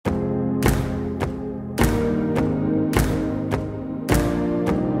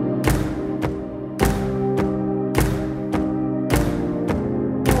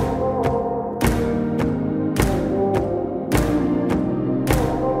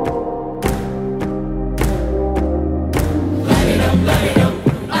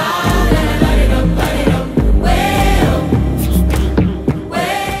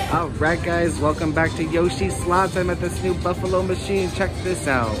guys, welcome back to YoshiSlots. I'm at this new buffalo machine. Check this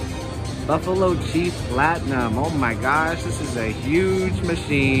out. Buffalo Chief Platinum. Oh my gosh, this is a huge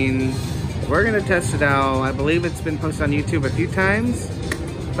machine. We're gonna test it out. I believe it's been posted on YouTube a few times.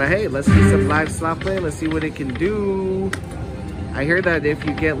 But hey, let's do some live slot play. Let's see what it can do. I hear that if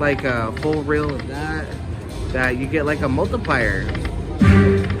you get like a full reel of that you get like a multiplier. So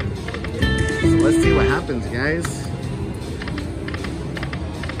let's see what happens, guys.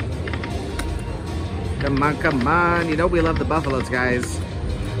 Come on. You know we love the buffaloes, guys.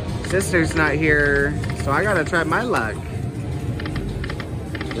 Sister's not here, so I gotta try my luck.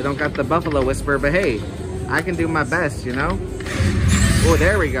 We don't got the buffalo whisper, but hey, I can do my best, you know? Oh,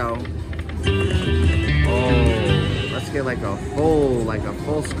 there we go. Oh, let's get like a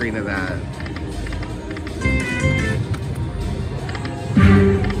full screen of that.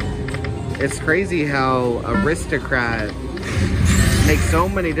 It's crazy how Aristocrat makes so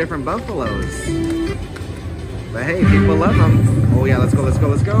many different buffaloes. But hey, people love them. Oh yeah, let's go, let's go,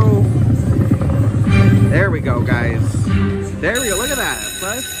 let's go. There we go, guys. There we go, look at that.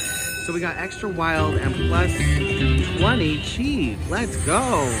 Plus, so we got extra wild and plus 20 cheap. Let's go.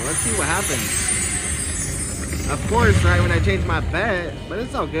 Let's see what happens. Of course, right when I change my bet, but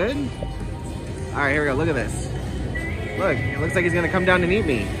it's all good. All right, here we go, look at this. Look, it looks like he's gonna come down and eat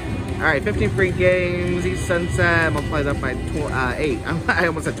me. All right, 15 free games, each sunset, multiplies up by 8. I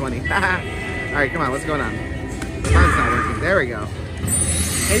almost said 20. All right, come on, what's going on? The mine's not working. There we go.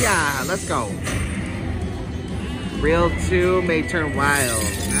 Hey, yeah, let's go. Reel 2 may turn wild.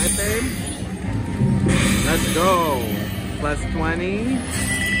 Right, babe? Let's go. Plus 20.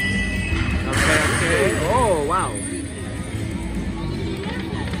 Okay. Oh, wow.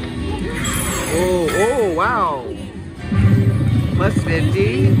 Oh, wow. Plus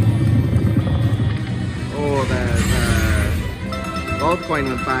 50. Oh, the gold coin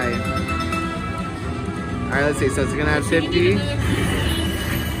went by. Alright, let's see. So it's gonna have 50.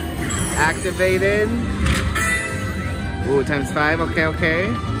 Activated. Ooh, times 5.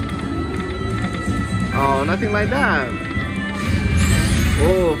 Okay. Oh, nothing like that.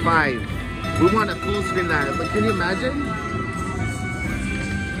 Oh, 5. We want a full screen of that. But can you imagine?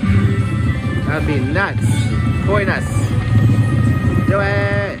 That'd be nuts. Coin us. Do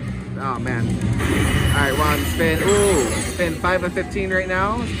it. Oh, man. Alright, one spin. Ooh, spin 5 of 15 right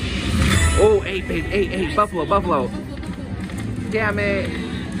now. Oh, 8, babe, 8, buffalo. Damn it.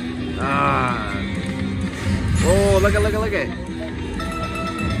 Oh, look at.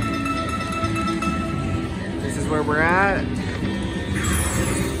 This is where we're at.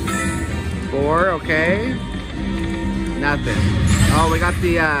 4, okay. Nothing. Oh, we got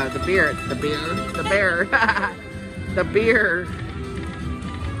the beer. The bear. The beer.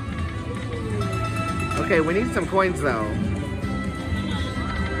 Okay, we need some coins though.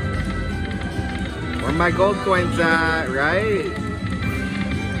 Where my gold coins at, right?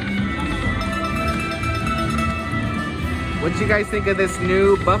 What you guys think of this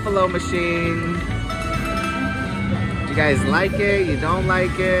new buffalo machine? Do you guys like it? You don't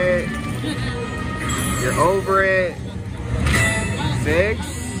like it? You're over it? 6.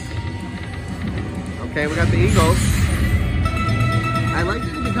 Okay, we got the Eagles. I like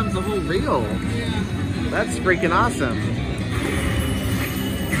that it becomes a whole reel. That's freaking awesome.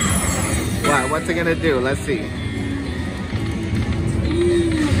 What's it gonna do? Let's see.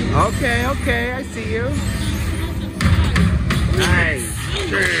 Okay, I see you. Nice.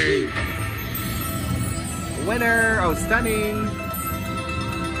 Winner. Oh, stunning.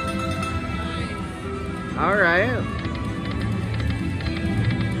 All right.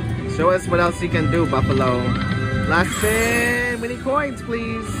 Show us what else you can do, Buffalo. Last spin. We need coins,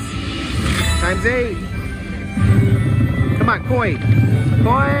 please. Times 8. Come on, coin.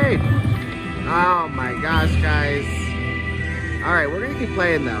 Oh my gosh, guys. All right, we're gonna keep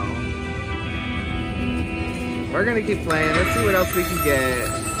playing though. We're gonna keep playing. Let's see what else we can get.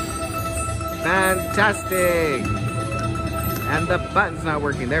 Fantastic. And the button's not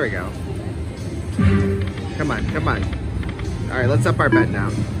working. There we go. Come on. All right, let's up our bet now.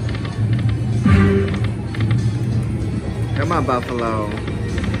 Come on, Buffalo.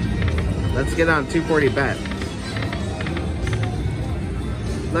 Let's get on 240 bet.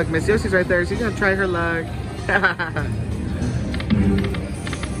 Look, Miss Yoshi's right there. She's gonna try her luck.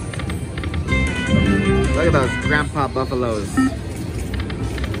 Look at those grandpa buffaloes.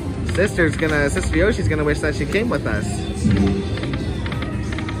 Sister Yoshi's gonna wish that she came with us.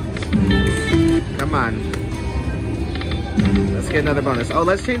 Come on. Let's get another bonus. Oh,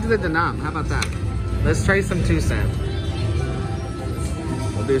 let's change the denom. How about that? Let's try some 2 cent.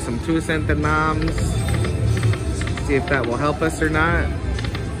 We'll do some 2 cent denoms. See if that will help us or not.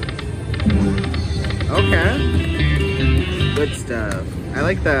 Okay. Good stuff. I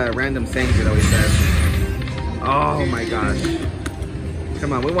like the random sayings it always says. Oh my gosh.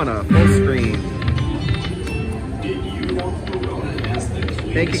 Come on, we want a full screen.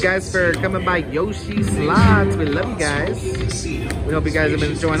 Thank you guys for coming by YoshiSlots. We love you guys. We hope you guys have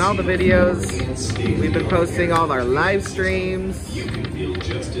been enjoying all the videos. We've been posting all our live streams.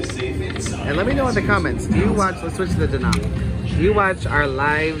 And let me know in the comments, do you watch, let's switch to the denom. Do you watch our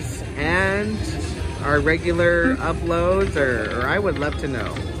lives and our regular uploads? Or I would love to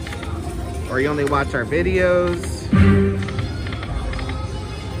know. Or you only watch our videos?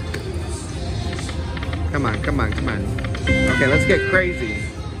 Come on, come on, come on. Okay, let's get crazy.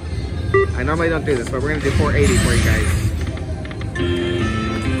 I normally don't do this, but we're gonna do 480 for you guys.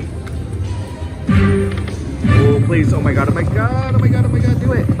 Oh, please. Oh my god, oh my god, oh my god, oh my god,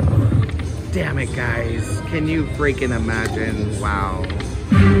 do it. Damn it, guys. Can you freaking imagine? Wow.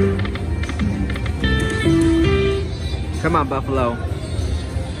 Come on, Buffalo.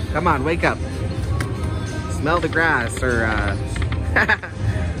 Come on, wake up. Smell the grass, or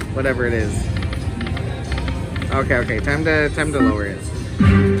whatever it is. Okay, okay, time to lower it.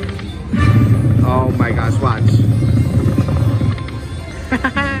 Oh my gosh, watch. I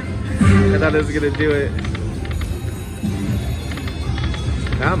thought it was gonna do it.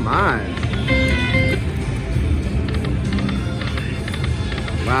 Come on.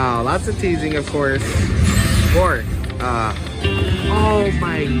 Wow, lots of teasing, of course. Or, oh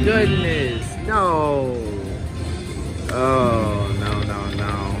my goodness, no. Oh, no, no,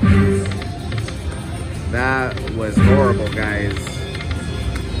 no. That was horrible, guys.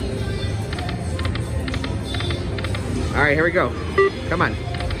 All right, here we go. Come on.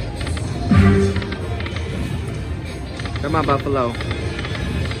 Come on, Buffalo.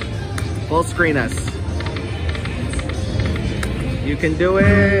 Full screen us. You can do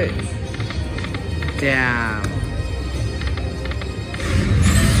it. Damn.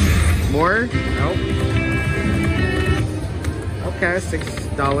 More? Nope. Okay,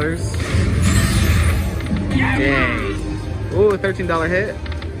 $6. Dang. Ooh, $13 hit.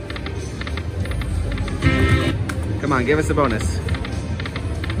 Come on, give us a bonus.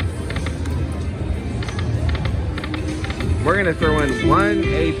 We're gonna throw in one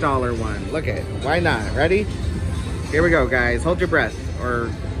 $8 one. Look at it. Why not? Ready? Here we go, guys. Hold your breath.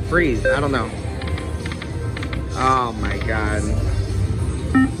 Or breathe. I don't know. Oh my god.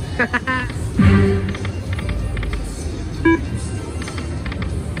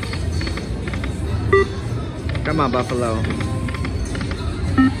 Come on, Buffalo.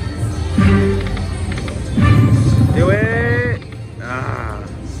 Do it! Ah.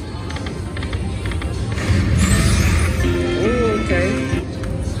 Ooh, okay.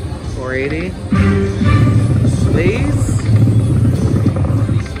 480. Please?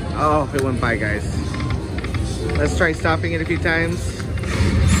 Oh, it went by, guys. Let's try stopping it a few times.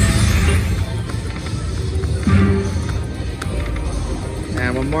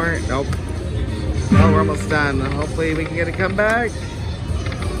 And one more. Nope. Oh, we're almost done. Hopefully we can get a comeback.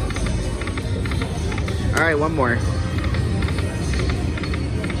 Alright, one more.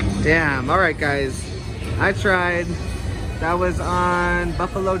 Damn. Alright, guys. I tried. That was on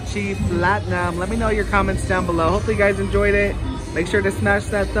Buffalo Chief Platinum. Let me know your comments down below. Hopefully you guys enjoyed it. Make sure to smash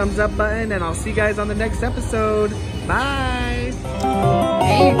that thumbs up button, and I'll see you guys on the next episode. Bye!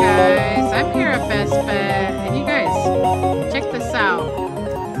 Hey you guys, I'm here at Best Bet, and you guys, check this out.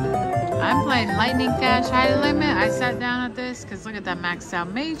 I'm playing Lightning Dash High Limit. I sat down at this because look at that maxed out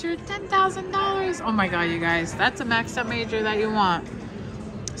major, $10,000. Oh my god, you guys, that's a maxed out major that you want.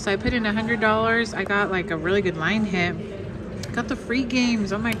 So I put in $100. I got like a really good line hit. Got the free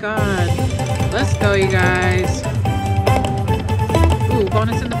games. Oh my god. Let's go, you guys. Ooh,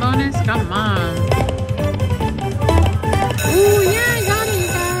 bonus in the bonus. Come on. Ooh, yeah, I got it, you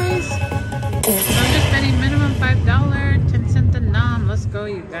guys. So I'm just spending minimum $5, 10 cents a nom. Let's go,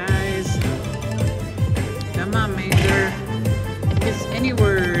 you guys. Come on, major. It's any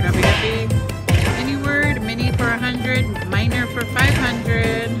word. I'll be happy. Any word. Mini for 100. Minor for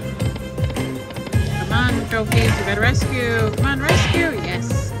 500. Come on, trophies. You gotta rescue. Come on, rescue.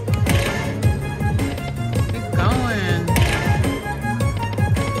 Yes. Keep going.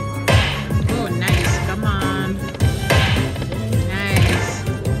 Oh, nice. Come on. Nice.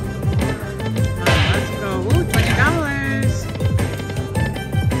 Let's go. Ooh,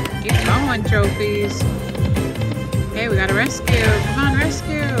 $20. Keep going, trophies. Okay, we got a rescue. Come on,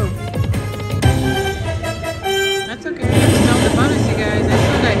 rescue. That's okay. There's still the bonus, you guys. I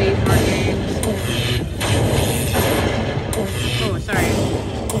still got 8 more games. Oh, sorry.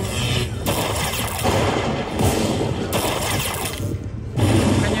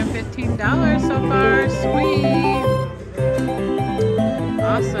 $115.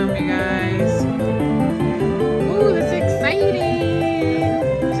 awesome, you guys. Ooh, that's exciting.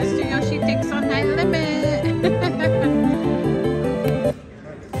 Sister Yoshi takes on High Limit.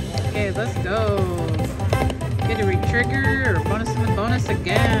 Okay, let's go. Get a re-trigger or bonus in the bonus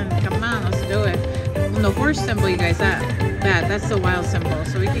again. Come on, let's do it. And the horse symbol, you guys, that's the wild symbol.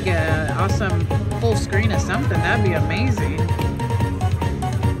 So we could get an awesome full screen of something. That'd be amazing.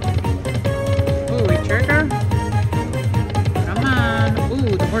 Ooh, re-trigger. Come on.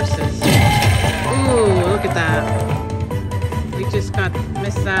 Ooh, the horses. Ooh, look at that. We just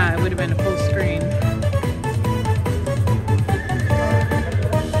missed that. It would have been a full screen.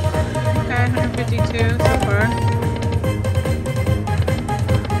 Okay, 152 so far.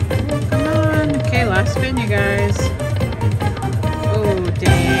 Ooh, come on. Okay, last spin, you guys. Oh,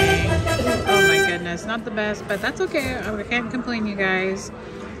 dang. Oh my goodness. Not the best, but that's okay. I can't complain, you guys.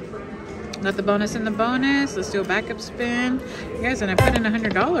 Got the bonus in the bonus. Let's do a backup spin. You guys, and I put in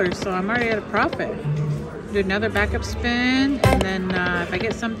 $100, so I'm already at a profit. Do another backup spin, and then if I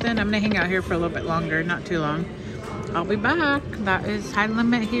get something, I'm gonna hang out here for a little bit longer, not too long. I'll be back. That is High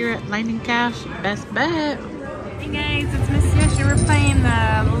Limit here at Lightning Cash. Best bet. Hey guys, it's Miss Yoshi. We're playing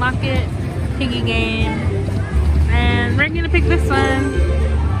the Lock It Piggy game, and we're gonna pick this one.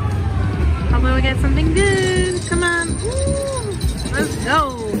 Hopefully we get something good. Come on. Ooh, let's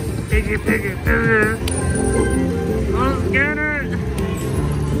go. Piggy, piggy, piggy. Let's get it.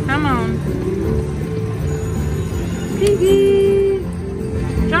 Come on. Piggy.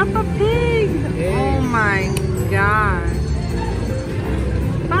 Drop a pig. Oh my gosh.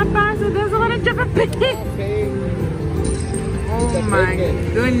 Papa said doesn't want to drop a pig. Oh my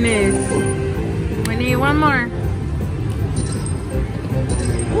goodness. We need one more.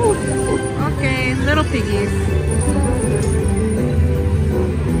 Ooh. Okay, little piggies.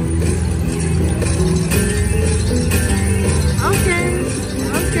 Okay.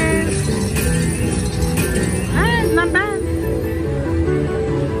 Ah, it's not bad.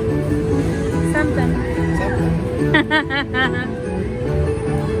 Something.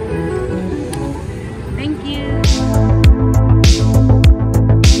 Thank you.